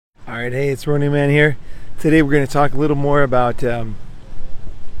Alright, hey, it's Running Man here. Today we're going to talk a little more about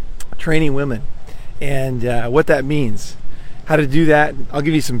training women and what that means, how to do that. I'll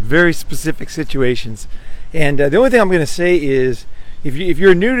give you some very specific situations. And the only thing I'm going to say is, if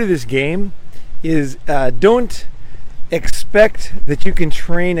you're new to this game, is don't expect that you can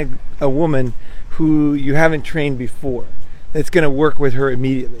train a woman who you haven't trained before. That's going to work with her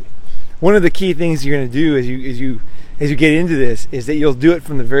immediately. One of the key things you're going to do as you get into this is that you'll do it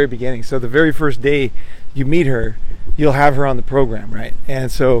from the very beginning. So the very first day you meet her, you'll have her on the program, right?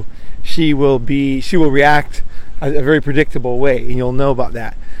 And so she will react a very predictable way, and you'll know about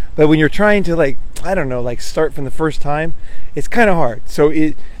that. But when you're trying to start from the first time, it's kind of hard. So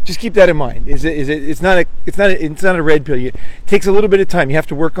just keep that in mind. It's not a red pill. It takes a little bit of time. You have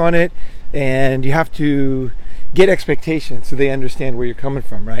to work on it, and you have to get expectations so they understand where you're coming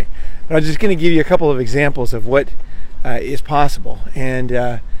from, right? But I'm just going to give you a couple of examples of what is possible, and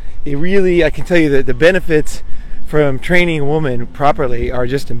I can tell you that the benefits from training a woman properly are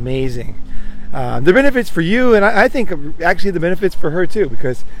just amazing. The benefits for you, and I think actually the benefits for her too,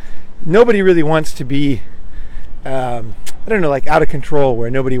 because nobody really wants to be out of control where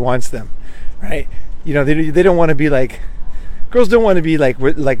nobody wants them, right? You know, they don't want to be like, girls don't want to be like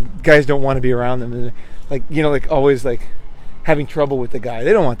guys don't want to be around them, always having trouble with the guy.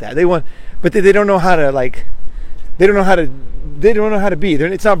 They don't want that. But they don't know how to they don't know how to be.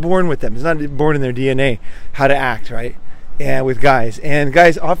 It's not born with them. It's not born in their DNA how to act, right? And with guys, and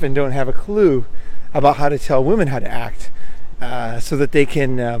guys often don't have a clue about how to tell women how to act, so that they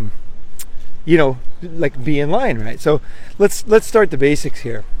can, be in line, right? So let's start the basics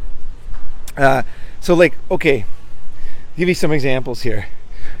here. Okay, give you some examples here.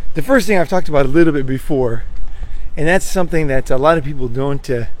 The first thing I've talked about a little bit before, and that's something that a lot of people don't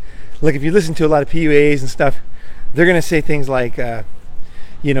if you listen to a lot of PUAs and stuff, they're going to say things like,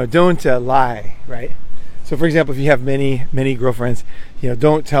 don't lie, right? So for example, if you have many girlfriends,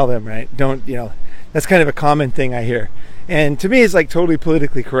 don't tell them, right? Don't, that's kind of a common thing I hear. And to me, it's like totally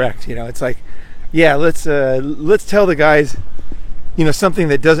politically correct. It's like, yeah, let's tell the guys, something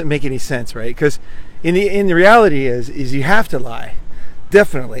that doesn't make any sense, right? Because in the reality is you have to lie,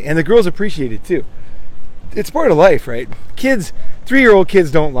 definitely. And the girls appreciate it too. It's part of life, right? 3-year-old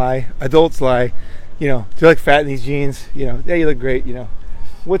kids don't lie. Adults lie. Do you look fat in these jeans? Yeah, you look great.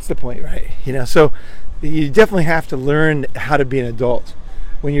 What's the point, right? So you definitely have to learn how to be an adult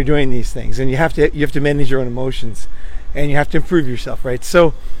when you're doing these things, and you have to manage your own emotions, and you have to improve yourself, right?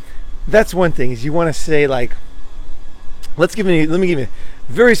 So that's one thing, is you want to say let me give you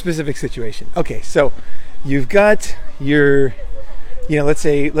a very specific situation. Okay, so you've got your, let's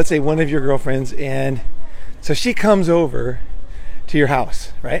say one of your girlfriends, and so she comes over to your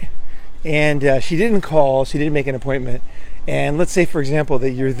house, right? And she didn't call, she didn't make an appointment. And let's say, for example, that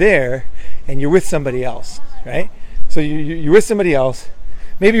you're there and you're with somebody else, right? So you're with somebody else.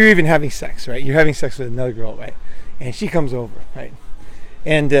 Maybe you're even having sex, right? You're having sex with another girl, right? And she comes over, right?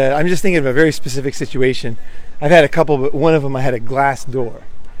 And I'm just thinking of a very specific situation. I've had a couple, but one of them I had a glass door,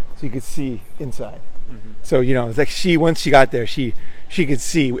 so you could see inside. Mm-hmm. So, it's like once she got there, she could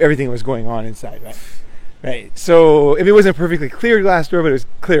see everything that was going on inside, right? Right. So if it wasn't a perfectly clear glass door, but it was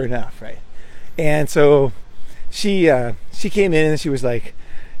clear enough, right? And so she came in, and she was like,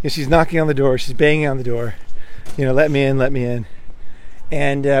 she's knocking on the door, she's banging on the door, let me in.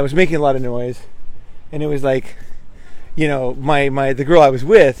 And I was making a lot of noise, and it was like, the girl I was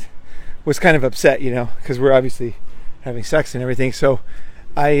with was kind of upset, because we're obviously having sex and everything. So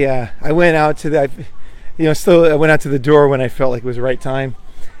I went out to I went out to the door when I felt like it was the right time.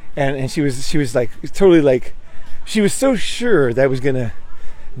 And she was like totally she was so sure that I was gonna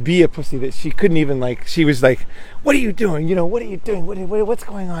be a pussy that she couldn't even she was like, what are you doing? What are you doing? What's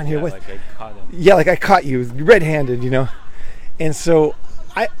going on here? Yeah, I caught him. Yeah, I caught you red-handed, And so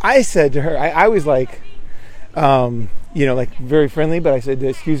I said to her, I was very friendly, but I said,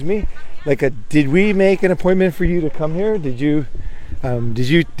 excuse me, did we make an appointment for you to come here? Did you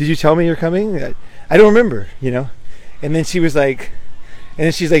tell me you're coming? I don't remember, And then she was like. And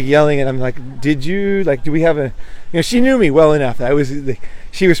then she's yelling, and I'm like, did you, do we have a, she knew me well enough that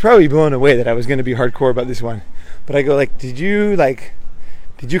she was probably blown away that I was going to be hardcore about this one. But I go, did you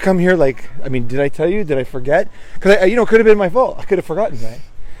come here, did I tell you, did I forget? Because, it could have been my fault. I could have forgotten, right?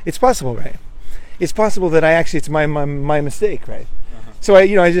 It's possible, right? It's possible that it's my mistake, right? Uh-huh. So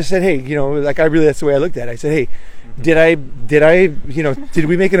I just said, hey, that's the way I looked at it. I said, hey, mm-hmm. Did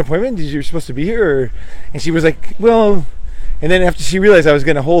we make an appointment? Did you supposed to be here? And she was like, well. And then after she realized I was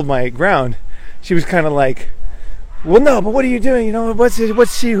going to hold my ground, she was kind of like, well, no, but what are you doing? What's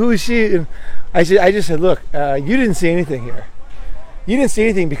she, who is she? And I just said, look, you didn't see anything here. you didn't see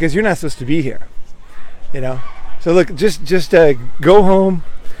anything because you're not supposed to be here. You know. So look, just go home.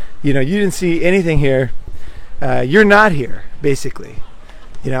 You know, you didn't see anything here. You're not here, basically.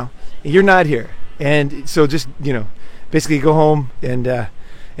 You know, you're not here, and so just, you know, basically go home, and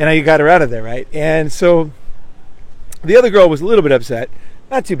I got her out of there, right? And so the other girl was a little bit upset,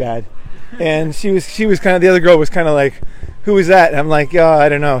 not too bad, and she was kind of, the other girl was kind of like, who was that? And I'm like, oh, I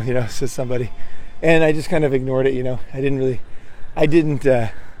don't know, you know, says somebody, and I just kind of ignored it, you know. I didn't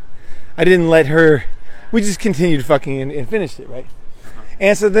let her. We just continued fucking and finished it, right?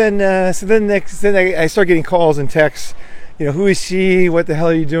 And so then I start getting calls and texts, you know, who is she? What the hell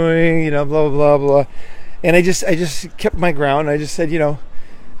are you doing? You know, blah blah blah blah. And I just kept my ground. I just said, you know,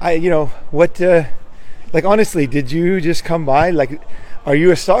 what, like, honestly, did you just come by? Like, are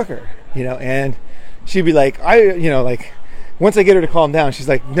you a stalker? You know, and she'd be like, you know, like, once I get her to calm down, she's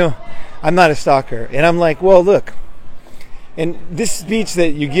like, no, I'm not a stalker. And I'm like, well, look, and this speech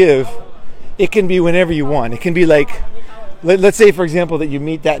that you give, it can be whenever you want. It can be like, let's say, for example, that you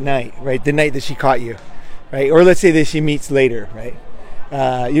meet that night, right? The night that she caught you, right? Or let's say that she meets later, right?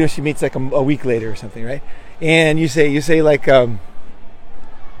 You know, she meets like a week later or something, right? And you say like,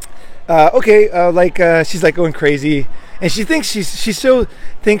 okay, she's like going crazy, and she so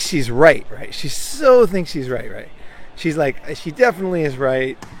thinks she's right? She so thinks she's right? She's like, she definitely is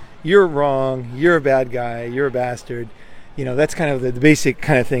right. You're wrong. You're a bad guy. You're a bastard. You know, that's kind of the basic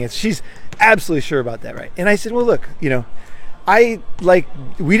kind of thing. She's absolutely sure about that, right? And I said, well, look, you know,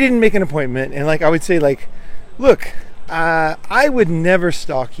 we didn't make an appointment, and like I would say, like, look, I would never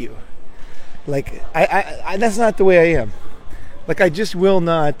stalk you. Like, I that's not the way I am. Like, I just will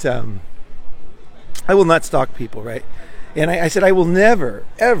not. I will not stalk people, right? And I said, I will never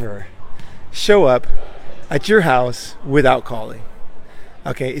ever show up at your house without calling.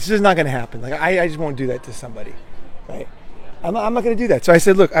 Okay, it's just not going to happen. Like, I just won't do that to somebody, right? I'm not going to do that. So I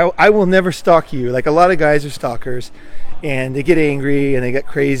said, look, I will never stalk you. Like, a lot of guys are stalkers, and they get angry and they get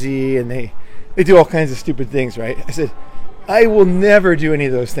crazy and they do all kinds of stupid things, right? I said, I will never do any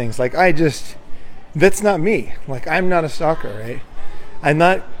of those things. Like, that's not me. Like, I'm not a stalker, right? I'm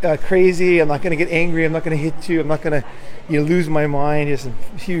not crazy. I'm not going to get angry. I'm not going to hit you. I'm not going to lose my mind. Here's a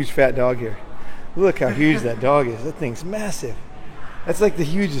huge fat dog here. Look how huge that dog is. That thing's massive. That's like the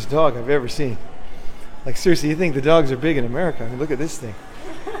hugest dog I've ever seen. Like, seriously, you think the dogs are big in America? I mean, look at this thing.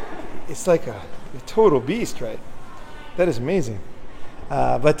 It's like a total beast, right? That is amazing.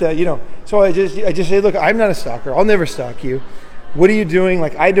 You know, so I just say, look, I'm not a stalker. I'll never stalk you. What are you doing?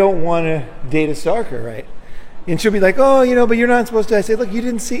 Like, I don't want to date a stalker, right? And she'll be like, oh, you know, but you're not supposed to. I say, look, you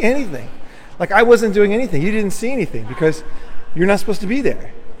didn't see anything. Like, I wasn't doing anything. You didn't see anything because you're not supposed to be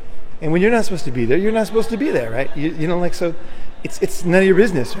there. And when you're not supposed to be there, you're not supposed to be there, right? You know, like, so it's none of your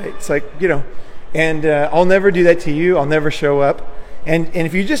business, right? It's like, you know, and I'll never do that to you. I'll never show up. And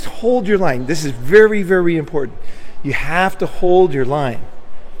if you just hold your line, this is very, very important. You have to hold your line.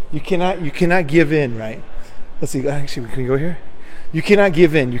 You cannot give in, right? Let's see, actually, can we go here? You cannot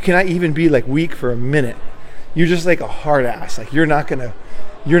give in. You cannot even be like weak for a minute. You're just like a hard ass. Like, you're not going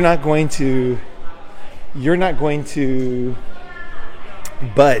to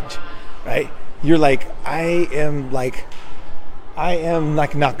budge, right? You're like, I am like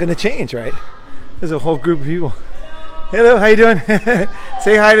not going to change, right? There's a whole group of people. Hello, how you doing?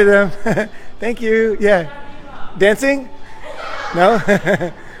 Say hi to them. Thank you. Yeah. Dancing? No?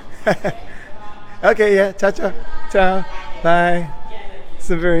 Okay, yeah. Ciao, ciao. Ciao. Bye.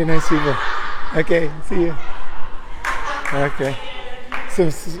 Some very nice people. Okay, see you. Okay.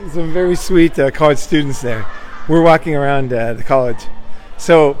 Some very sweet college students there. We're walking around the college.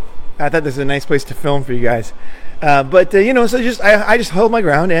 So I thought this was a nice place to film for you guys. You know, so I just hold my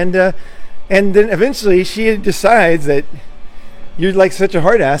ground, and then eventually she decides that you're like such a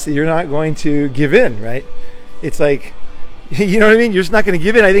hard ass that you're not going to give in, right? It's like, you know what I mean? You're just not going to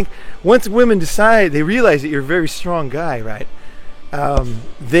give in. I think once women decide, they realize that you're a very strong guy, right?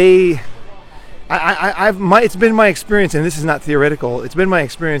 It's been my experience, and this is not theoretical. It's been my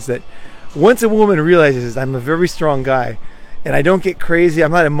experience that once a woman realizes I'm a very strong guy, and I don't get crazy,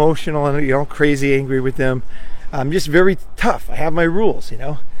 I'm not emotional, and, you know, crazy angry with them. I'm just very tough. I have my rules, you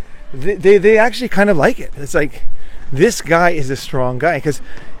know. They actually kind of like it. It's like, this guy is a strong guy, because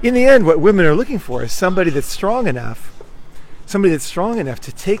in the end, what women are looking for is somebody that's strong enough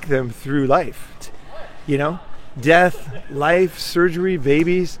to take them through life, you know, death, life, surgery,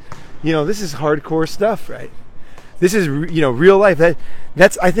 babies. You know, this is hardcore stuff, right? This is, you know, real life.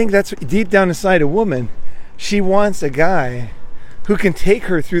 I think that's deep down inside a woman. She wants a guy who can take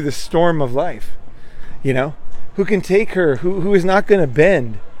her through the storm of life, you know, who can take her, who is not going to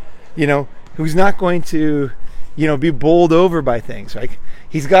bend, you know, who's not going to, be bowled over by things. Like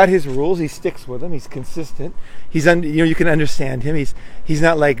he's got his rules, he sticks with them, he's consistent. You can understand him. He's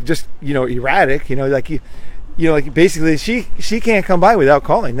not like just erratic. Like basically she can't come by without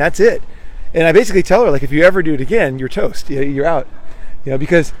calling. That's it. And I basically tell her, like, if you ever do it again, you're toast. You're out.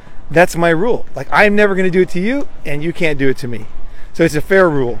 Because that's my rule. Like, I'm never going to do it to you, and you can't do it to me. So it's a fair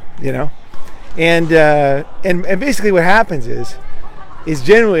rule, And basically what happens is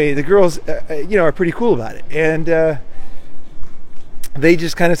generally the girls, are pretty cool about it. And they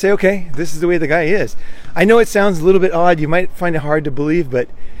just kind of say, okay, this is the way the guy is. I know it sounds a little bit odd. You might find it hard to believe, but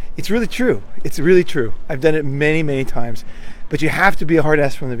it's really true. It's really true. I've done it many, many times. But you have to be a hard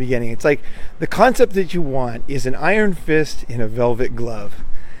ass from the beginning. It's like the concept that you want is an iron fist in a velvet glove.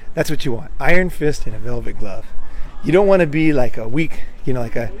 That's what you want. Iron fist in a velvet glove. You don't want to be like a weak,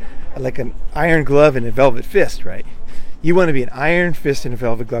 like an iron glove in a velvet fist, right? You want to be an iron fist in a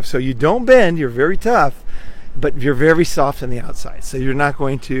velvet glove. So you don't bend, you're very tough, but you're very soft on the outside. So you're not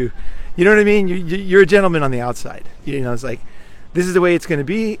going to, you know what I mean? You're a gentleman on the outside. It's like, this is the way it's going to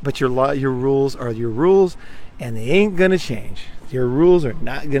be, but your rules are your rules, and they ain't going to change. Your rules are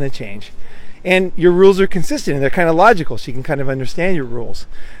not going to change. And your rules are consistent, and they're kind of logical. She can kind of understand your rules.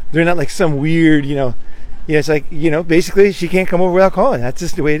 They're not like some weird, it's like, basically she can't come over without calling. That's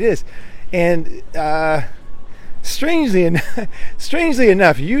just the way it is. And strangely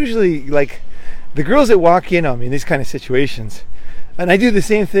enough, usually like the girls that walk in on me in these kind of situations, and I do the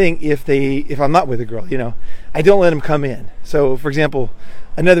same thing if I'm not with a girl, I don't let them come in. So for example,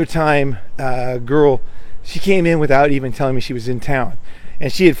 another time, a girl, she came in without even telling me she was in town,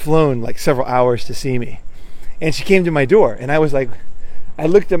 and she had flown like several hours to see me, and she came to my door, and I was like, I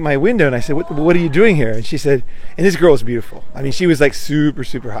looked at my window and I said, what are you doing here? And she said, and this girl was beautiful. I mean, she was like super,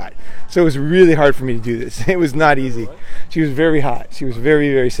 super hot. So it was really hard for me to do this. It was not easy. She was very hot. She was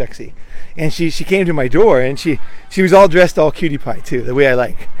very, very sexy. And she came to my door, and she was all dressed all cutie pie too, the way I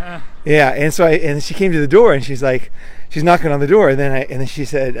like. Yeah. And so she came to the door, and she's knocking on the door. And then she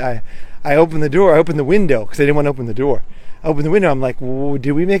said, I opened the door. I opened the window because I didn't want to open the door. I opened the window. I'm like, well,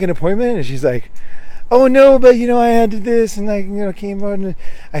 did we make an appointment? And she's like, oh no, but I had this, and I came out, and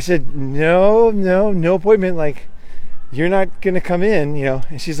I said, no appointment. Like, you're not gonna come in,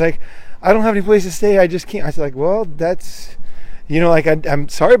 And she's like, I don't have any place to stay. I just can't. I said, like, well, that's, I'm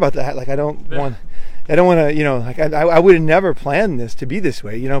sorry about that. Like, I don't want to, I would have never planned this to be this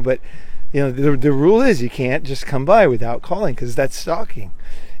way, But the rule is you can't just come by without calling, because that's stalking,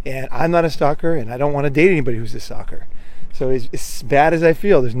 and I'm not a stalker, and I don't want to date anybody who's a stalker. So as bad as I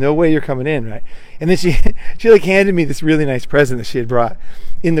feel, there's no way you're coming in, right? And then she like handed me this really nice present that she had brought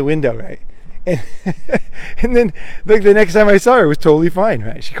in the window, right? And then like the next time I saw her, it was totally fine,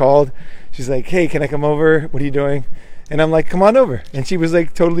 right? She called. She's like, hey, can I come over? What are you doing? And I'm like, come on over. And she was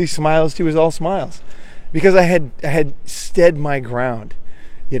like totally smiles. She was all smiles because I had stood my ground.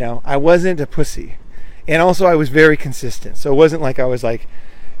 I wasn't a pussy. And also I was very consistent. So it wasn't like I was like,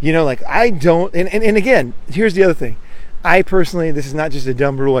 like I don't, and again, here's the other thing. I personally, this is not just a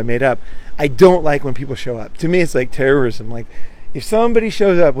dumb rule I made up, I don't like when people show up. To me, it's like terrorism. Like, if somebody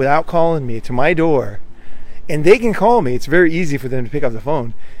shows up without calling me to my door, and they can call me, it's very easy for them to pick up the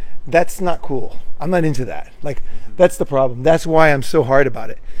phone. That's not cool. I'm not into that. Like, that's the problem. That's why I'm so hard about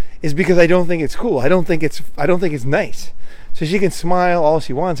it. Is because I don't think it's cool. I don't think it's nice. So she can smile all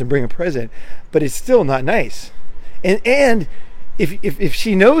she wants and bring a present, but it's still not nice. And if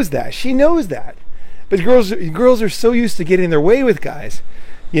she knows that, she knows that. But girls are so used to getting their way with guys,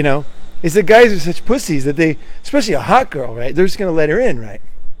 is that guys are such pussies that they, especially a hot girl, right? They're just gonna let her in, right?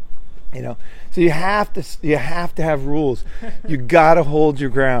 So you have to have rules. You gotta hold your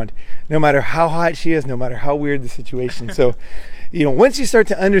ground, no matter how hot she is, no matter how weird the situation. So, once you start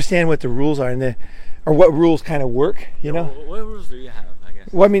to understand what the rules are or what rules kind of work, What rules do you have? I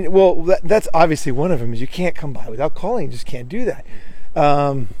guess. Well, that's obviously one of them. Is you can't come by without calling. You just can't do that.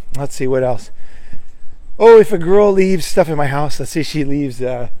 Let's see what else. Oh, if a girl leaves stuff in my house, let's say she leaves,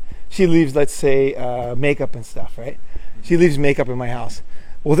 let's say, makeup and stuff, right? She leaves makeup in my house.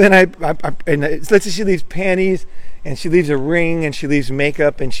 Well, then let's say she leaves panties, and she leaves a ring, and she leaves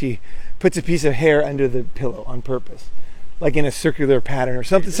makeup, and she puts a piece of hair under the pillow on purpose, like in a circular pattern or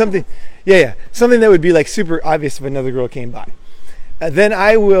something. Yeah, something that would be like super obvious if another girl came by. Then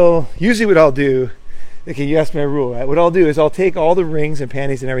I will, usually what I'll do, okay, you asked me a rule, right? What I'll do is I'll take all the rings and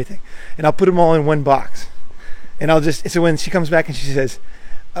panties and everything, and I'll put them all in one box. And so when she comes back and she says,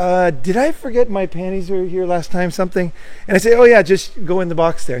 did I forget my panties were here last time, something? And I say, oh yeah, just go in the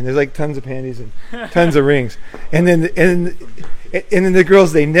box there. And there's like tons of panties and tons of rings. And then the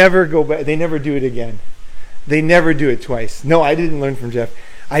girls, they never go back. They never do it again. They never do it twice. No, I didn't learn from Jeff.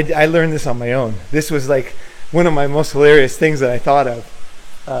 I learned this on my own. This was like one of my most hilarious things that I thought of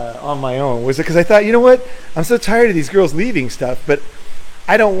on my own was because I thought, you know what? I'm so tired of these girls leaving stuff, but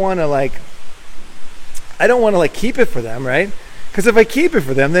I don't want to like keep it for them, right? Because if I keep it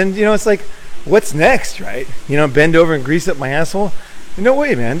for them, then it's like, what's next, right? Bend over and grease up my asshole? No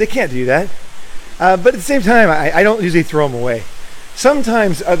way, man. They can't do that. But at the same time, I don't usually throw them away.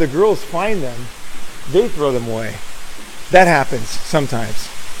 Sometimes other girls find them, they throw them away. That happens sometimes.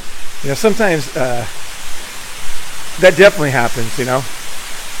 Sometimes that definitely happens,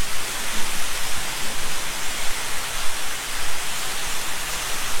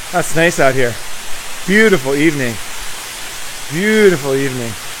 That's nice out here. Beautiful evening. Beautiful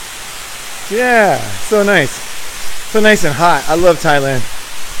evening. Yeah, so nice. So nice and hot. I love Thailand.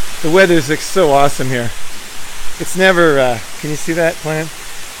 The weather's like so awesome here. It's never, can you see that plant?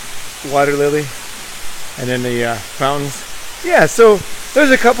 Water lily. And then the fountains. Yeah, so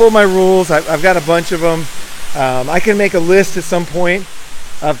there's a couple of my rules. I've got a bunch of them. I can make a list at some point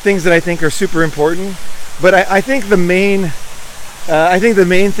of things that I think are super important. But I think the main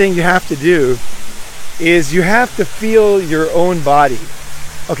thing you have to do is you have to feel your own body.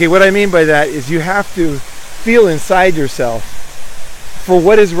 Okay, what I mean by that is you have to feel inside yourself for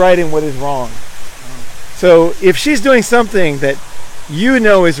what is right and what is wrong. So if she's doing something that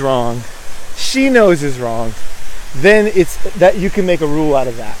is wrong, she knows is wrong, then it's that you can make a rule out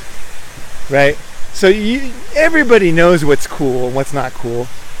of that, right? So everybody knows what's cool and what's not cool.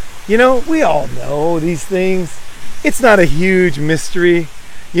 We all know these things. It's not a huge mystery.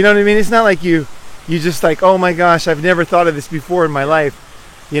 You know what I mean? It's not like you just like, oh my gosh, I've never thought of this before in my life.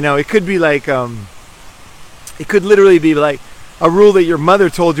 It could be like, it could literally be like a rule that your mother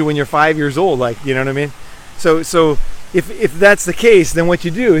told you when you're 5 years old. Like, you know what I mean? So if that's the case, then what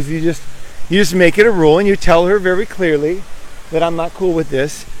you do is you just make it a rule and you tell her very clearly that I'm not cool with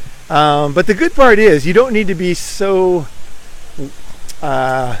this. But the good part is you don't need to be so, you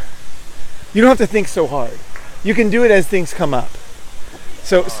don't have to think so hard. You can do it as things come up.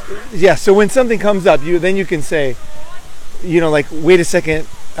 So yeah, so when something comes up, then you can say, like, wait a second,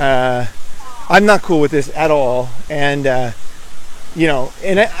 I'm not cool with this at all. And, and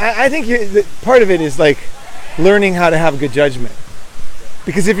I think part of it is like learning how to have good judgment.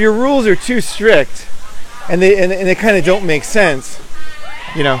 Because if your rules are too strict and they kind of don't make sense,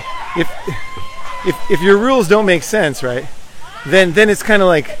 if your rules don't make sense, right, then it's kind of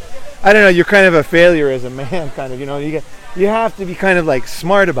like, I don't know, you're kind of a failure as a man, kind of, you have to be kind of like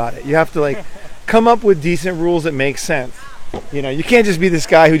smart about it. You have to like come up with decent rules that make sense. You can't just be this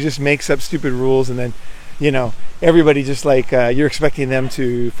guy who just makes up stupid rules and then, everybody just like, you're expecting them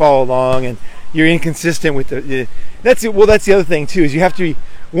to follow along and you're inconsistent with that's it. Well, that's the other thing too, is you have to be,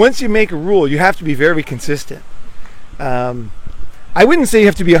 once you make a rule, you have to be very consistent. I wouldn't say you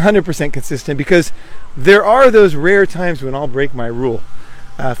have to be 100% consistent because there are those rare times when I'll break my rule.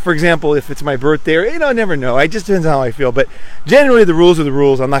 For example, if it's my birthday, or I never know. It just depends on how I feel. But generally, the rules are the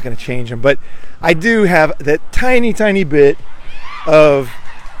rules. I'm not going to change them. But I do have that tiny, tiny bit of,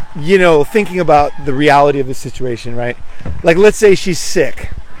 thinking about the reality of the situation, right? Like, let's say she's sick,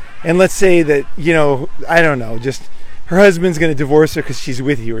 and let's say that, I don't know, just her husband's going to divorce her because she's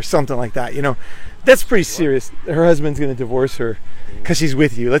with you, or something like that. That's pretty serious. Her husband's going to divorce her because she's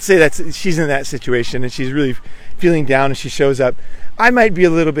with you. Let's say she's in that situation and she's really feeling down and she shows up. I might be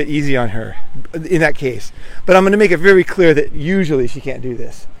a little bit easy on her in that case, but I'm going to make it very clear that usually she can't do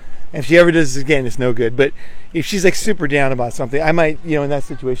this. And if she ever does this again, it's no good. But if she's like super down about something, I might, in that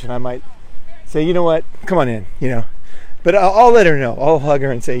situation, I might say, you know what, come on in, But I'll let her know. I'll hug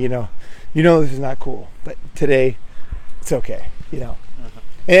her and say, this is not cool, but today it's okay,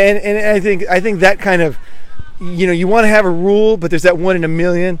 And I think that kind of, you want to have a rule, but there's that 1 in a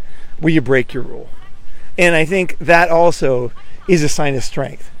million where you break your rule. And I think that also is a sign of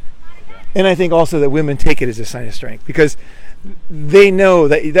strength. And I think also that women take it as a sign of strength because they know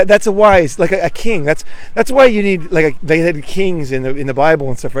that's a wise, like a king. That's why you need, they had kings in the Bible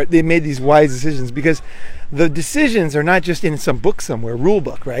and stuff, right? They made these wise decisions because the decisions are not just in some book somewhere, rule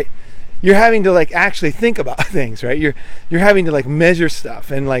book, right? You're having to actually think about things, right? You're having to measure stuff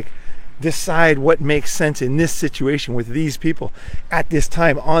and decide what makes sense in this situation with these people at this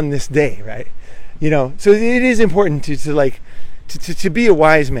time on this day, right? So it is important to be a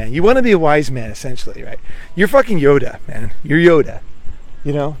wise man. You want to be a wise man, essentially, right? You're fucking Yoda, man. You're Yoda.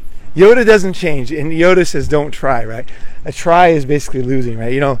 Yoda doesn't change, and Yoda says don't try, right? A try is basically losing,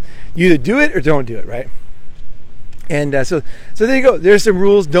 right? You either do it or don't do it, right? And so there you go. There's some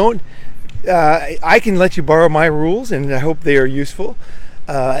rules. I can let you borrow my rules, and I hope they are useful.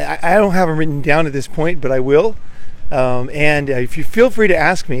 I don't have them written down at this point, but I will. And if you feel free to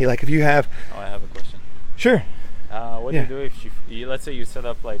ask me, if you have... Oh, I have a question. Sure. What Yeah. do you do if let's say you set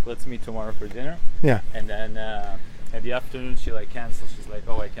up like, let's meet tomorrow for dinner, Yeah. and then at the afternoon she like cancels. She's like,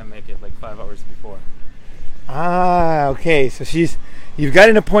 oh, I can make it like 5 hours before. Ah, okay. So you've got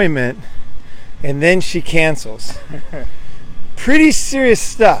an appointment, and then she cancels. Pretty serious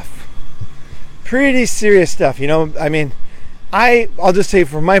stuff. Pretty serious stuff. You know, I mean, I'll just say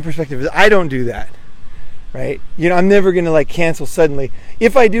from my perspective, I don't do that. Right? You know, I'm never gonna like cancel suddenly.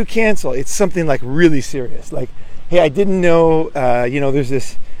 If I do cancel, it's something like really serious. Like, hey, I didn't know. You know, there's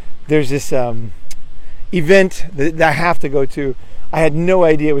this event that I have to go to. I had no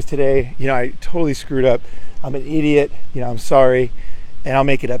idea it was today. You know, I totally screwed up. I'm an idiot. You know, I'm sorry, and I'll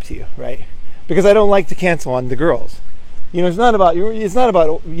make it up to you, right? Because I don't like to cancel on the girls. You know, it's not about. It's not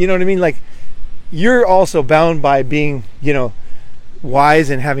about. You know what I mean? Like, you're also bound by being, you know, wise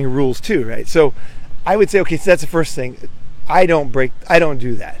and having rules too, right? So I would say, okay, so that's the first thing. I don't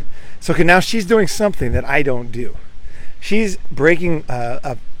do that. So okay, now she's doing something that I don't do. She's breaking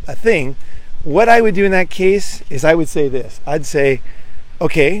a thing. What I would do in that case is I would say this. I'd say,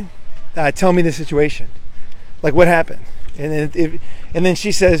 okay, tell me the situation. Like, what happened? And then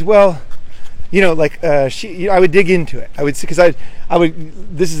she says, well, you know, like I would dig into it. I would, because I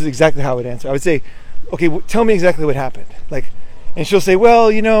would. This is exactly how I would answer. I would say, okay, tell me exactly what happened. Like, and she'll say,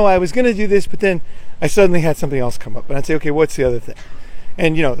 well, you know, I was going to do this, but then I suddenly had something else come up. And I'd say, okay, what's the other thing?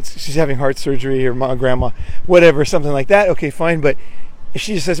 And, you know, she's having heart surgery or grandma, whatever, something like that. Okay, fine. But if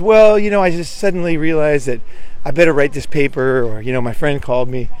she just says, well, you know, I just suddenly realized that I better write this paper, or, you know, my friend called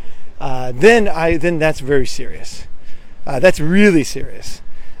me, then that's very serious. That's really serious.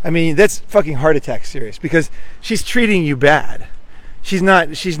 I mean, that's fucking heart attack serious, because she's treating you bad. She's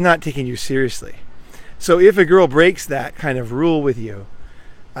not taking you seriously. So if a girl breaks that kind of rule with you,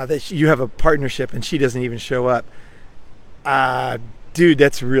 that you have a partnership and she doesn't even show up, dude,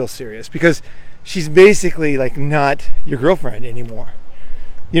 that's real serious, because she's basically like not your girlfriend anymore.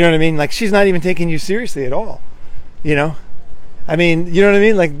 You know what I mean? Like, she's not even taking you seriously at all. You know? I mean, you know what I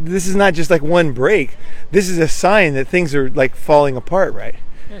mean? Like, this is not just like one break. This is a sign that things are like falling apart, right?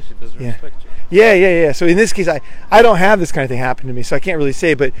 Yeah, she doesn't respect you. Yeah. So in this case, I don't have this kind of thing happen to me, so I can't really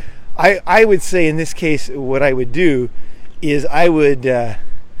say. But I would say in this case, what I would do is I would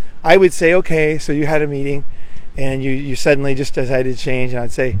say, okay, so you had a meeting, and you suddenly just decided to change, and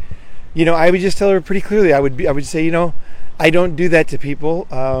I'd say, you know, I would just tell her pretty clearly. I would say, you know, I don't do that to people.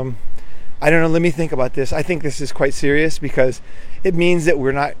 I don't know. Let me think about this. I think this is quite serious, because it means that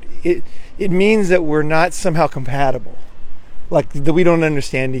we're not. It means that we're not somehow compatible, like that we don't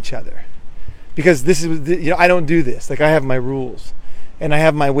understand each other. Because this is, you know, I don't do this. Like, I have my rules, and I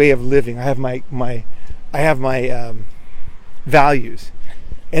have my way of living. I have my values,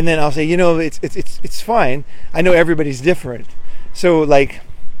 and then I'll say, you know, it's fine. I know everybody's different, so like,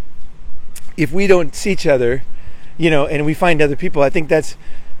 if we don't see each other, you know, and we find other people, I think that's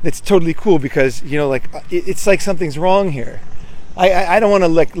totally cool, because, you know, like, it's like something's wrong here. I don't want to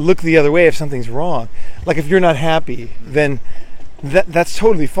like look the other way if something's wrong. Like, if you're not happy, then that's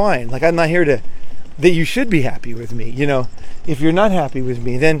totally fine. Like, I'm not here that you should be happy with me. You know, if you're not happy with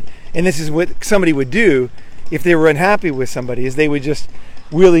me, then, and this is what somebody would do if they were unhappy with somebody, is they would just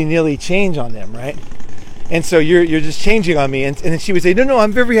willy-nilly change on them, right? And so you're just changing on me, and then she would say, no,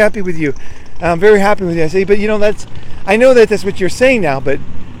 I'm very happy with you. I'm very happy with you. I say, but you know, I know that's what you're saying now, but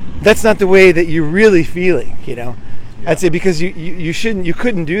that's not the way that you're really feeling, you know. Yeah. I'd say, because you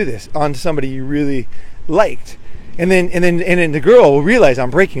couldn't do this on somebody you really liked. And then the girl will realize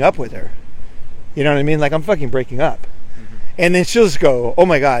I'm breaking up with her. You know what I mean? Like, I'm fucking breaking up. Mm-hmm. And then she'll just go, oh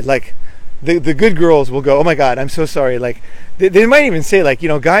my God, like, the good girls will go, oh my God, I'm so sorry. Like, they might even say, like, you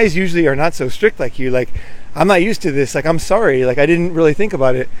know, guys usually are not so strict like you. Like, I'm not used to this. Like, I'm sorry. Like, I didn't really think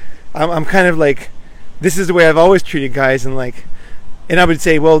about it. I'm kind of like, this is the way I've always treated guys. And like, and I would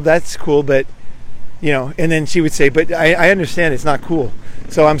say, well, that's cool, but, you know, and then she would say, but I understand it's not cool.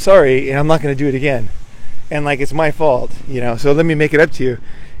 So I'm sorry, and I'm not going to do it again. And like, it's my fault, you know, so let me make it up to you.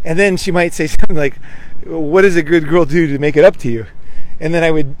 And then she might say something like, what does a good girl do to make it up to you? And then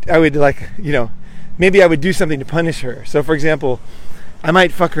I would like, you know, maybe I would do something to punish her. So for example, I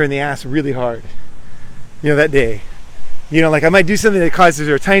might fuck her in the ass really hard, you know, that day. You know, like, I might do something that causes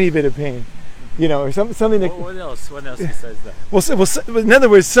her a tiny bit of pain, you know, or something that. What else besides that? Well, in other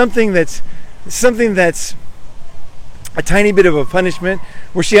words, something that's a tiny bit of a punishment,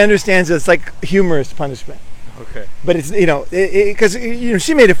 where she understands that it's like humorous punishment. Okay. But it's, you know, because you know,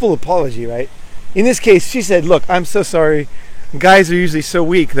 she made a full apology, right? In this case, she said, look, I'm so sorry. Guys are usually so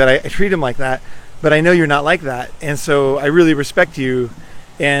weak that I treat them like that, but I know you're not like that, and so I really respect you,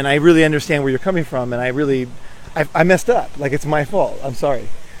 and I really understand where you're coming from, and I messed up. Like, it's my fault. I'm sorry.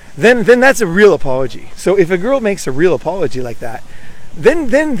 then that's a real apology. So if a girl makes a real apology like that,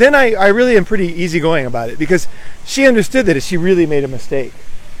 then I really am pretty easygoing about it, because she understood that she really made a mistake,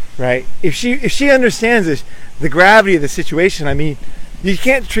 right? If she understands this, the gravity of the situation, I mean, you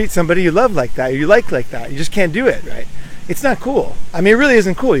can't treat somebody you love like that, or you like that. You just can't do it, right? It's not cool. I mean, it really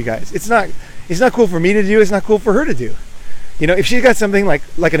isn't cool, you guys. It's not cool for me to do. It's not cool for her to do. You know, if she's got something like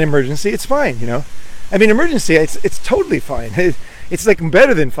an emergency, it's fine, you know? I mean, emergency, it's totally fine. It's like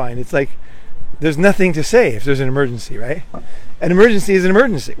better than fine. It's like there's nothing to say if there's an emergency, right? An emergency is an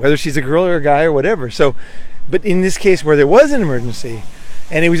emergency, whether she's a girl or a guy or whatever. So, but in this case where there was an emergency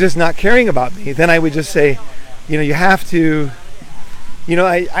and it was just not caring about me, then I would just say, you know, you have to, you know,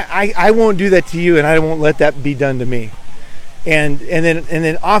 I won't do that to you, and I won't let that be done to me. And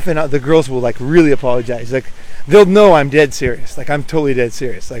then often the girls will like really apologize. Like they'll know I'm dead serious. Like I'm totally dead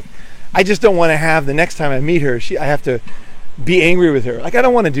serious. Like I just don't want to have the next time I meet her, I have to be angry with her. Like I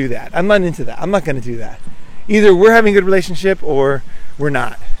don't want to do that. I'm not into that. I'm not going to do that. Either we're having a good relationship or we're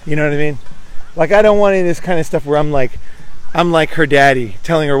not. You know what I mean? Like I don't want any of this kind of stuff where I'm like her daddy,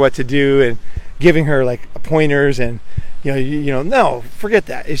 telling her what to do and giving her like pointers, and you know, no, forget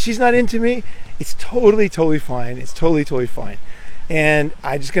that. If she's not into me, it's totally fine. It's totally fine. And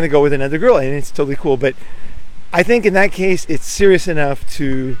I'm just going to go with another girl, and it's totally cool. But I think in that case, it's serious enough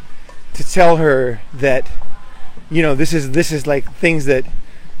to tell her that, you know, this is like things that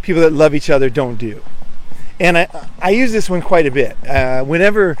people that love each other don't do. And I use this one quite a bit.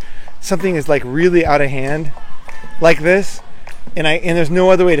 Whenever something is like really out of hand like this, and there's no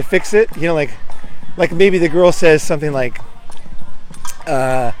other way to fix it, you know, like maybe the girl says something like,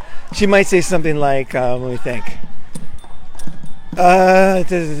 she might say something like, let me think.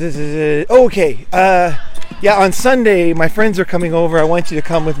 Okay. Yeah, on Sunday, my friends are coming over. I want you to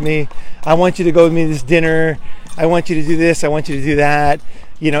come with me. I want you to go with me to this dinner. I want you to do this. I want you to do that.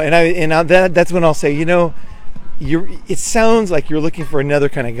 You know, that's when I'll say, you know, it sounds like you're looking for another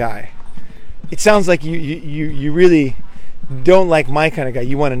kind of guy. It sounds like you really don't like my kind of guy.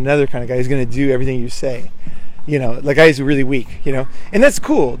 You want another kind of guy who's going to do everything you say. You know, like guys are really weak, you know, and that's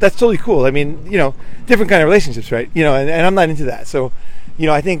cool. That's totally cool. I mean, you know, different kind of relationships, right? You know, and I'm not into that. So, you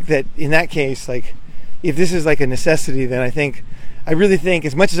know, I think that in that case, like, if this is like a necessity, then I really think,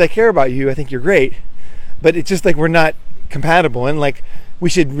 as much as I care about you, I think you're great, but it's just like we're not compatible, and like we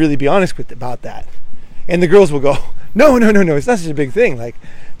should really be honest about that. And the girls will go, no, it's not such a big thing. Like,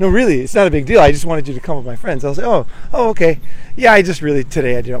 no, really, it's not a big deal. I just wanted you to come with my friends. I'll say, oh, okay. Yeah,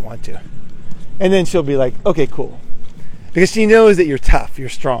 today I didn't want to. And then she'll be like, okay, cool. Because she knows that you're tough, you're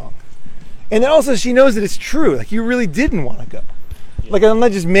strong. And then also she knows that it's true. Like, you really didn't want to go. Yeah. Like, I'm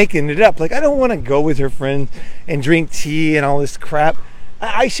not just making it up. Like, I don't want to go with her friend and drink tea and all this crap.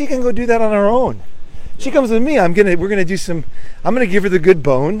 She can go do that on her own. She comes with me. I'm going to give her the good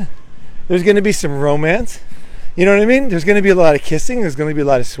bone. There's going to be some romance. You know what I mean? There's going to be a lot of kissing. There's going to be a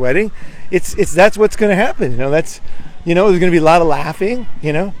lot of sweating. That's what's going to happen. You know, there's going to be a lot of laughing,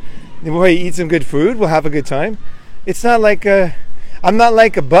 you know. We'll eat some good food. We'll have a good time. It's not like I'm not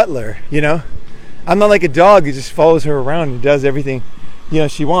like a butler, you know. I'm not like a dog who just follows her around and does everything, you know,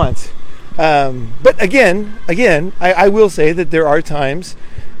 she wants. But again, I will say that there are times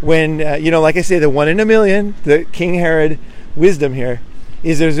when, you know, like I say, the 1 in a million, the King Herod wisdom here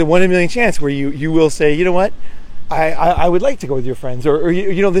is there's a 1 in a million chance where you will say, you know what, I would like to go with your friends, or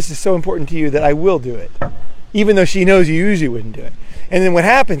you know, this is so important to you that I will do it, even though she knows you usually wouldn't do it. And then what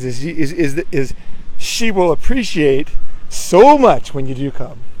happens is she will appreciate so much when you do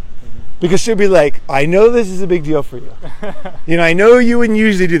come, because she'll be like, I know this is a big deal for you. You know, I know you wouldn't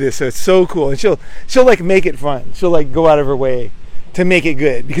usually do this, so it's so cool. And she'll like make it fun. She'll like go out of her way to make it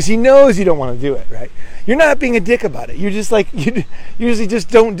good, because he knows you don't want to do it, right? You're not being a dick about it. You're just like, you usually just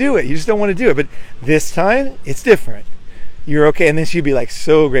don't do it. You just don't want to do it. But this time, it's different. You're okay. And then she'll be like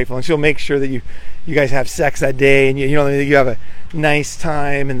so grateful, and she'll make sure that you guys have sex that day, and you know, you have a nice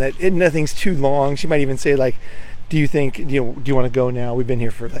time, and that nothing's too long. She might even say like, do you want to go now? We've been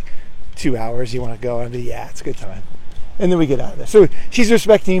here for like 2 hours. You want to go? And I'll be, yeah, it's a good time. And then we get out of there. So she's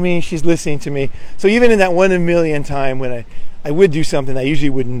respecting me. She's listening to me. So even in that 1 in a million time when I would do something I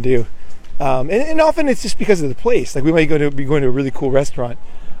usually wouldn't do, and often it's just because of the place. Like we might be going to a really cool restaurant,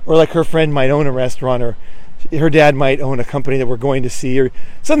 or like her friend might own a restaurant, or her dad might own a company that we're going to see, or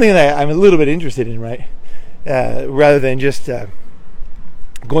something that I'm a little bit interested in, right? Rather than just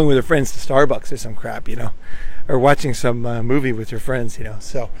going with her friends to Starbucks or some crap, you know, or watching some movie with her friends, you know.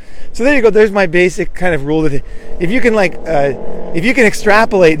 So there you go. There's my basic kind of rule that if you can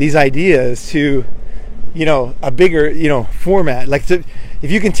extrapolate these ideas to, you know, a bigger, you know, format, like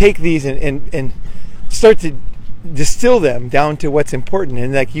if you can take these and start to distill them down to what's important,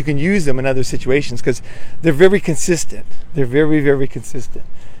 and like you can use them in other situations because they're very consistent. They're very, very consistent.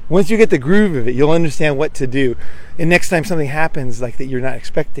 Once you get the groove of it, you'll understand what to do. And next time something happens like that you're not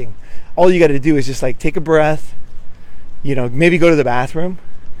expecting, all you got to do is just like take a breath, maybe go to the bathroom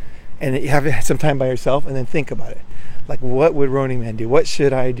and have some time by yourself and then think about it. Like, what would Running Man do? What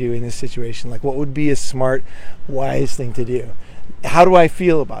should I do in this situation? Like, what would be a smart, wise thing to do? How do I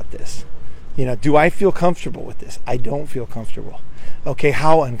feel about this? Do I feel comfortable with this? I don't feel comfortable. Okay,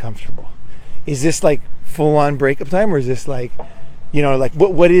 how uncomfortable? Is this like full on breakup time, or is this like,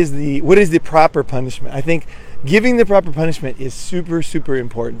 what is the proper punishment? I think giving the proper punishment is super, super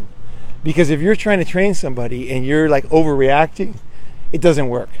important, because if you're trying to train somebody and you're like overreacting, it doesn't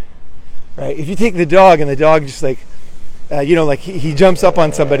work, right? If you take the dog and the dog just like, he jumps up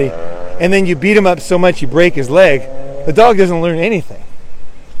on somebody and then you beat him up so much you break his leg, the dog doesn't learn anything,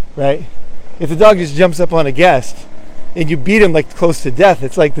 right? If the dog just jumps up on a guest and you beat him like close to death,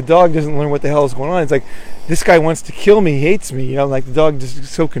 it's like the dog doesn't learn what the hell is going on. It's like, this guy wants to kill me, he hates me, like the dog just is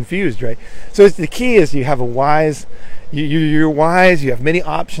so confused, right? So the key is you have a wise, you're wise, you have many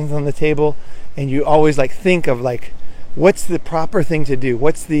options on the table, and you always like think of like, what's the proper thing to do?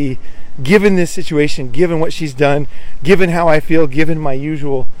 What's the, given this situation, given what she's done, given how I feel, given my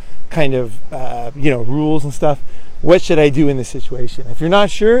usual kind of, rules and stuff, what should I do in this situation? If you're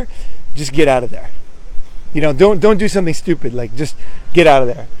not sure, just get out of there. Don't do something stupid, like just get out of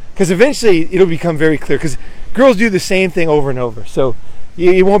there. Because eventually it'll become very clear, because girls do the same thing over and over. So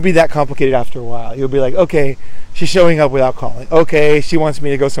it won't be that complicated after a while. You'll be like, okay, she's showing up without calling. Okay, she wants me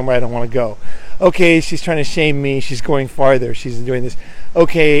to go somewhere I don't want to go. Okay, she's trying to shame me. She's going farther. She's doing this.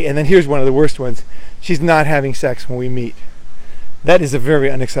 Okay, and then here's one of the worst ones. She's not having sex when we meet. That is a very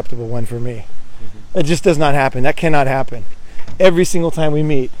unacceptable one for me. Mm-hmm. It just does not happen. That cannot happen. Every single time we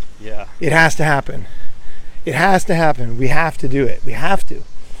meet, it has to happen. It has to happen. We have to do it. We have to.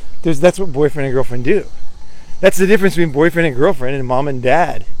 That's what boyfriend and girlfriend do. That's the difference between boyfriend and girlfriend and mom and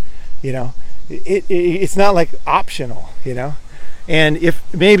dad. It's not like optional, And if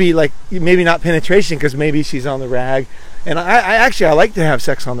maybe not penetration, because maybe she's on the rag, and I like to have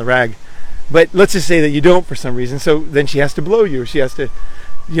sex on the rag, but let's just say that you don't for some reason. So then she has to blow you, or she has to,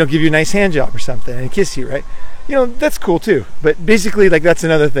 give you a nice hand job or something and kiss you, right? That's cool too. But basically, like, that's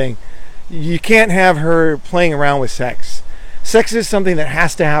another thing. You can't have her playing around with sex. Sex is something that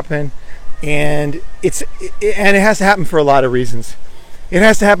has to happen, and it has to happen for a lot of reasons. It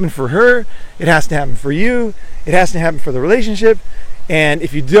has to happen for her. It has to happen for you. It has to happen for the relationship. And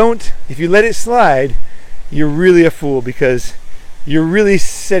if you let it slide, you're really a fool, because you're really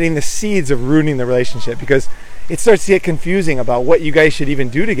setting the seeds of ruining the relationship, because it starts to get confusing about what you guys should even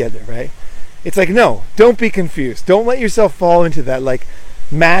do together, right? It's like, no, don't be confused. Don't let yourself fall into that like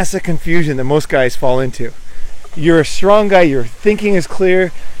mass of confusion that most guys fall into. You're a strong guy. Your thinking is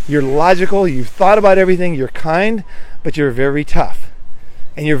clear. You're logical. You've thought about everything. You're kind, but you're very tough,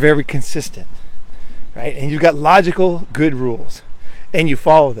 and you're very consistent, right? And you've got logical, good rules, and you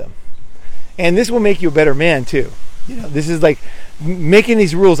follow them. And this will make you a better man too. This is like, making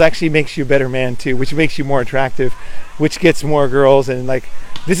these rules actually makes you a better man too, which makes you more attractive, which gets more girls. And like,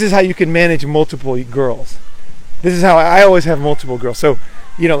 this is how you can manage multiple girls. This is how I always have multiple girls. So,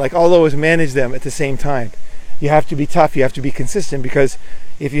 like, I'll always manage them at the same time. You have to be tough. You have to be consistent, because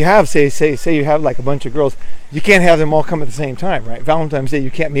if you have, say you have like a bunch of girls, you can't have them all come at the same time, right? Valentine's Day,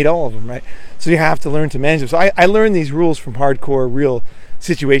 you can't meet all of them, right? So you have to learn to manage them. So I learned these rules from hardcore, real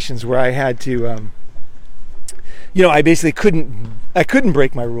situations where I had to, I basically couldn't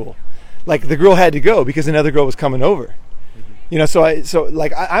break my rule. Like, the girl had to go because another girl was coming over.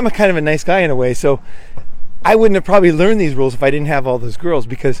 Mm-hmm. I'm a kind of a nice guy in a way. So I wouldn't have probably learned these rules if I didn't have all those girls,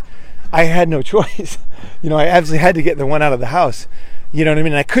 because I had no choice. I absolutely had to get the one out of the house. You know what I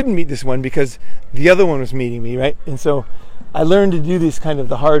mean? And I couldn't meet this one because the other one was meeting me, right? And so I learned to do this kind of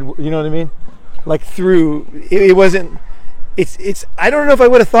the hard, you know what I mean? Like, through, it wasn't, I don't know if I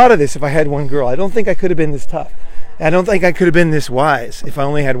would have thought of this if I had one girl. I don't think I could have been this tough. I don't think I could have been this wise if I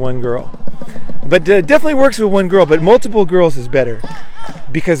only had one girl. But it definitely works with one girl, but multiple girls is better,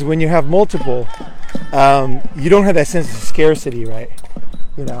 because when you have multiple, you don't have that sense of scarcity, right?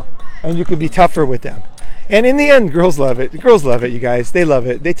 And you can be tougher with them. And in the end, girls love it. Girls love it, you guys. They love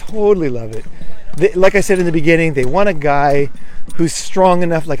it. They totally love it. Like I said in the beginning, they want a guy who's strong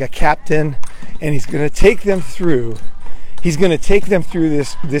enough, like a captain, and he's going to take them through. He's going to take them through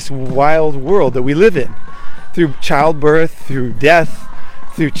this wild world that we live in, through childbirth, through death,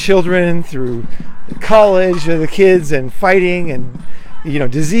 through children, through college, the kids, and fighting, and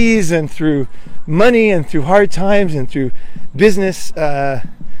disease, and through money, and through hard times, and through business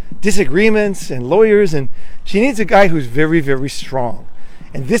disagreements and lawyers, and she needs a guy who's very, very strong.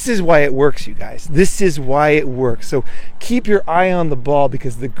 And this is why it works, you guys. This is why it works. So keep your eye on the ball,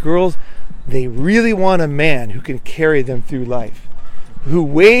 because the girls, they really want a man who can carry them through life, who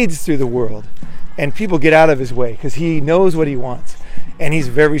wades through the world, and people get out of his way because he knows what he wants, and he's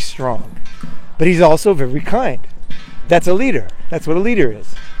very strong. But he's also very kind. That's a leader. That's what a leader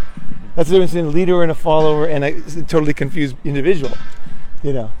is. That's the difference between a leader and a follower and a totally confused individual.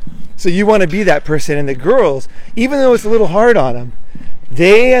 You know, so you want to be that person. And the girls, even though it's a little hard on them,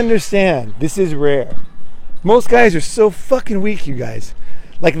 they understand this is rare. Most guys are so fucking weak, you guys.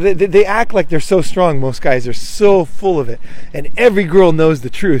 Like they act like they're so strong. Most guys are so full of it, and every girl knows the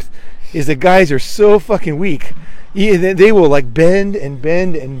truth. Is that guys are so fucking weak. They will like bend and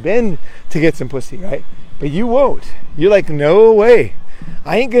bend and bend to get some pussy, right? But you won't. You're like, no way.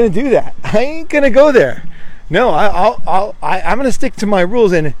 I ain't gonna do that. I ain't gonna go there. No, I'm gonna stick to my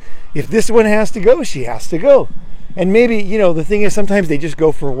rules, and if this one has to go, she has to go. And maybe, you know, the thing is sometimes they just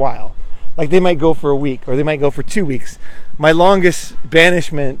go for a while. Like they might go for a week, or they might go for 2 weeks. My longest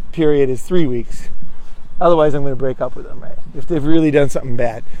banishment period is 3 weeks. Otherwise, I'm going to break up with them, right? If they've really done something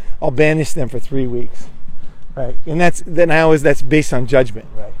bad, I'll banish them for 3 weeks, right? And that's based on judgment,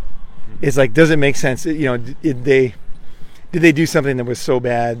 right? It's like, does it make sense? You know, did they do something that was so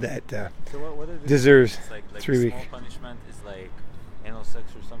bad that So what are the deserves like 3 the weeks? small punishment is like anal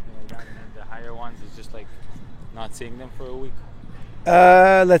sex or something like that, and then the higher ones is just like not seeing them for a week.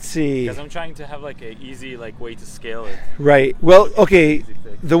 Let's see. Because I'm trying to have like a easy like way to scale it. Right. Well, okay. Easy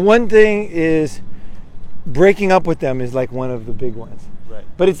fix. The one thing is breaking up with them is like one of the big ones. Right.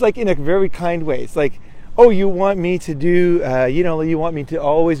 But it's like in a very kind way. It's like, oh, you want me to do, you want me to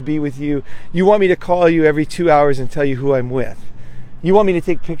always be with you. You want me to call you every 2 hours and tell you who I'm with. You want me to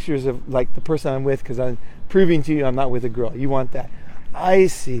take pictures of like the person I'm with because I'm proving to you I'm not with a girl. You want that. I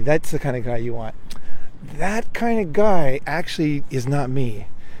see. That's the kind of guy you want. That kind of guy actually is not me.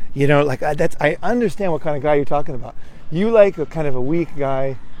 You know, like I understand what kind of guy you're talking about. You like a kind of a weak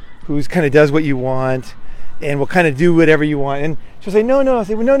guy who's kind of does what you want and will kind of do whatever you want. And she'll say, no. I'll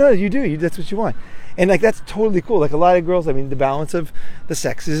say, well, no, you do. That's what you want. And like, that's totally cool. Like a lot of girls, I mean, the balance of the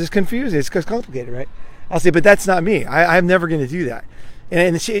sexes is confusing. It's complicated, right? I'll say, but that's not me. I'm never going to do that.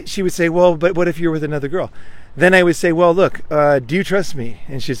 And she would say, well, but what if you're with another girl? Then I would say, well, look, do you trust me?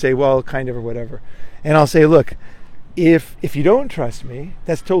 And she'd say, well, kind of, or whatever. And I'll say, look, if you don't trust me,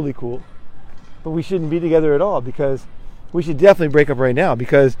 that's totally cool. But we shouldn't be together at all, because we should definitely break up right now,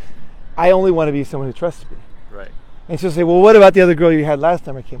 because I only want to be someone who trusts me. Right. And she'll say, well, what about the other girl you had last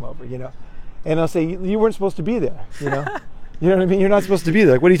time I came over, you know? And I'll say, you weren't supposed to be there, you know? You know what I mean? You're not supposed to be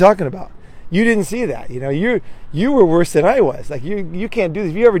there. Like, what are you talking about? You didn't see that, you know? You were worse than I was. Like, you can't do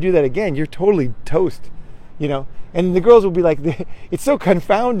this. If you ever do that again, you're totally toast, you know? And the girls will be like, it's so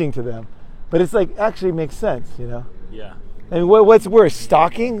confounding to them. But it's like, actually makes sense, you know? Yeah. And what's worse,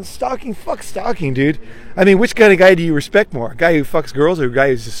 stalking? Stalking? Fuck stalking, dude. I mean, which kind of guy do you respect more? A guy who fucks girls or a guy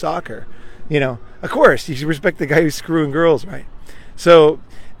who's a stalker? You know, of course, you should respect the guy who's screwing girls, right? So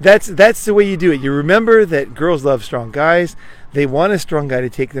that's the way you do it. You remember that girls love strong guys. They want a strong guy to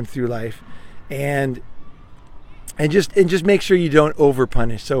take them through life. And just make sure you don't over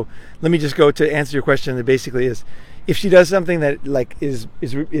punish. So let me just go to answer your question. That basically is, if she does something that like is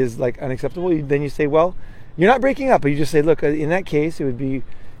like unacceptable, then you say, well, you're not breaking up, but you just say, look, in that case, it would be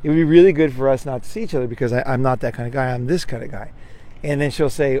really good for us not to see each other, because I'm not that kind of guy. I'm this kind of guy. And then she'll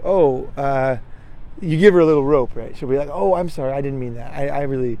say, oh, you give her a little rope, right? She'll be like, oh, I'm sorry, I didn't mean that. I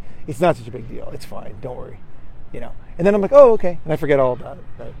really, it's not such a big deal. It's fine. Don't worry, you know. And then I'm like, oh, okay, and I forget all about it.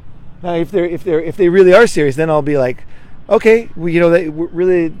 Right? Now, if they really are serious, then I'll be like, okay, well, you know,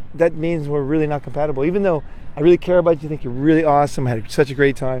 that means we're really not compatible. Even though I really care about you, think you're really awesome, I had such a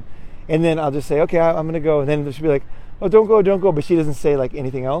great time. And then I'll just say, okay, I'm going to go. And then she'll be like, oh, don't go. But she doesn't say like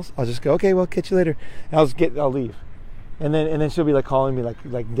anything else. I'll just go, okay, well, catch you later. And I'll leave. And then she'll be like calling me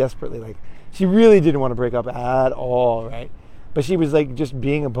like desperately. Like she really didn't want to break up at all, right? But she was like just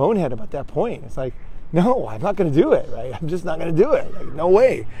being a bonehead about that point. It's like, no, I'm not going to do it, right? I'm just not going to do it. Like, no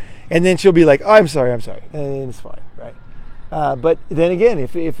way. And then she'll be like, oh, I'm sorry. And it's fine, right? But then again,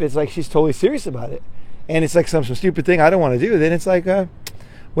 if it's like she's totally serious about it, and it's like some stupid thing I don't want to do, then it's like,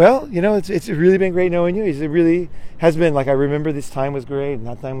 well, you know, it's really been great knowing you. It really has been. Like, I remember this time was great and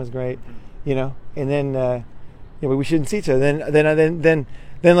that time was great, you know. And then, you know, we shouldn't see each other. Then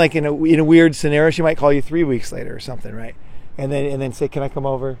like in a weird scenario, she might call you 3 weeks later or something, right? And then say, can I come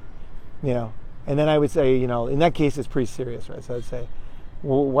over? You know. And then I would say, you know, in that case, it's pretty serious, right? So I'd say,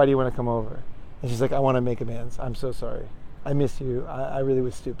 well, why do you want to come over? And she's like, I want to make amends. I'm so sorry. I miss you. I really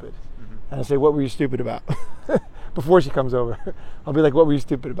was stupid. Mm-hmm. And I say, what were you stupid about? before she comes over. I'll be like, what were you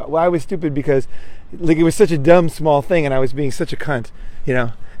stupid about? Well, I was stupid because like it was such a dumb small thing and I was being such a cunt, you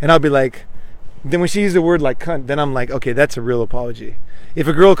know. And I'll be like, then when she uses the word like cunt, then I'm like, okay, that's a real apology. If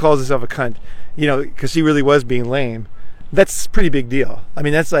a girl calls herself a cunt, you know, because she really was being lame, that's a pretty big deal. I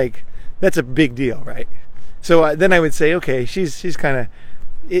mean, that's a big deal, right? So then I would say, okay, she's kind of,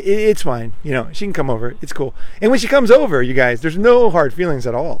 it's fine, you know, she can come over, it's cool. And when she comes over, you guys, there's no hard feelings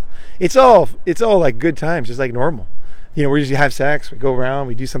at all. It's all like good times, just like normal. You know, we just have sex, we go around,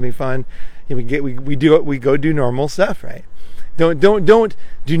 we do something fun, and we go do normal stuff, right? Do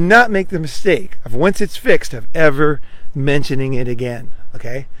not make the mistake of once it's fixed of ever mentioning it again.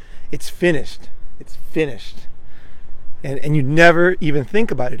 Okay, it's finished. It's finished, and you never even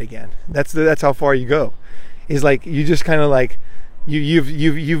think about it again. That's how far you go. Is like you just kind of like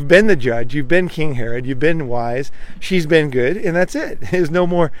you've been the judge, you've been King Herod, you've been wise, she's been good, and that's it. There's no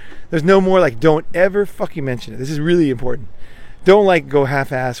more like don't ever fucking mention it. This is really important. Don't like go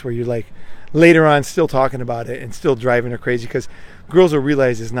half-ass where you're like later on still talking about it and still driving her crazy, because girls will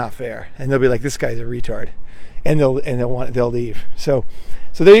realize it's not fair and they'll be like, this guy's a retard, and they'll leave. So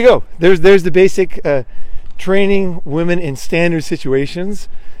there you go. There's the basic training women in standard situations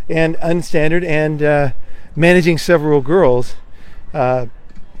and unstandard, and managing several girls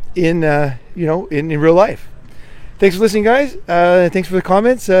in real life. Thanks for listening, guys. Thanks for the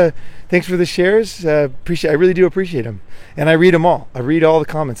comments. Thanks for the shares. I really do appreciate them. And I read them all. I read all the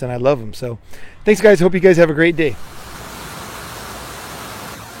comments and I love them. So thanks, guys. Hope you guys have a great day.